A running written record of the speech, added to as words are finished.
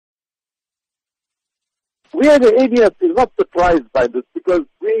We as the ADF is not surprised by this because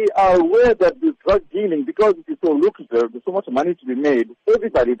we are aware that this drug dealing, because it is so lucrative, there's so much money to be made,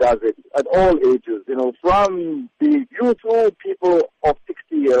 everybody does it at all ages, from the youth to people of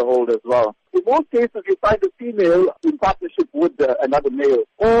 60-year-old as well. In most cases, you find a female in partnership with another male.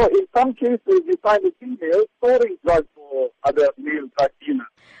 Or in some cases, you find a female storing drugs for other male drug dealers.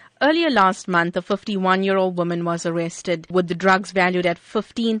 Earlier last month, a 51-year-old woman was arrested with the drugs valued at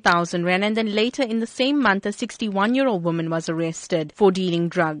 15,000 rand, and then later in the same month, a 61-year-old woman was arrested for dealing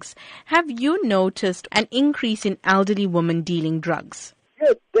drugs. Have you noticed an increase in elderly women dealing drugs?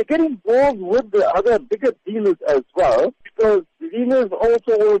 Yes, they get involved with the other bigger dealers as well, because dealers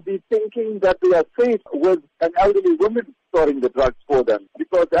also will be thinking that they are safe with an elderly woman storing the drugs for them,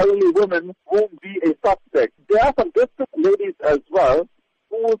 because elderly women won't be a suspect. There are some desperate ladies as well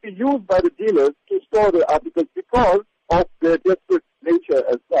who will be used by the dealers to store the articles because of their desperate nature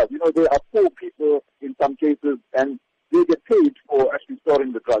as well. They are poor people in some cases and they get paid for actually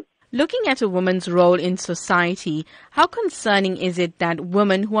storing the drugs. Looking at a woman's role in society, how concerning is it that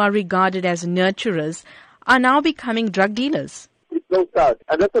women who are regarded as nurturers are now becoming drug dealers? It's so sad.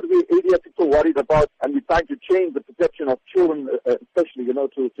 And that's what we ADF is so worried about, and we're trying to change the perception of children, especially,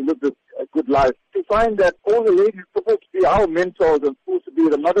 to live this good life. To find that all the ladies are supposed to be our mentors and supposed to be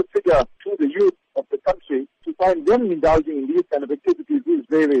the mother figure to the youth of the country, to find them indulging in these kind of activities is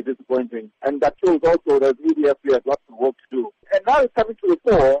very, very disappointing. And that shows also that ADF, we have lots of work to do. And now it's coming to the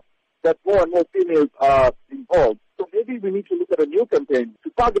fore that more and more females are involved. So maybe we need to look at a new campaign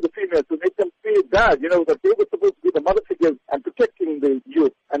to target the females, to make them feel bad, that they were supposed to be the mother figures and protecting the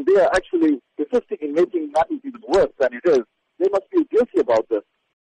youth, and they are actually assisting in making matters even worse than it is. They must feel guilty about this.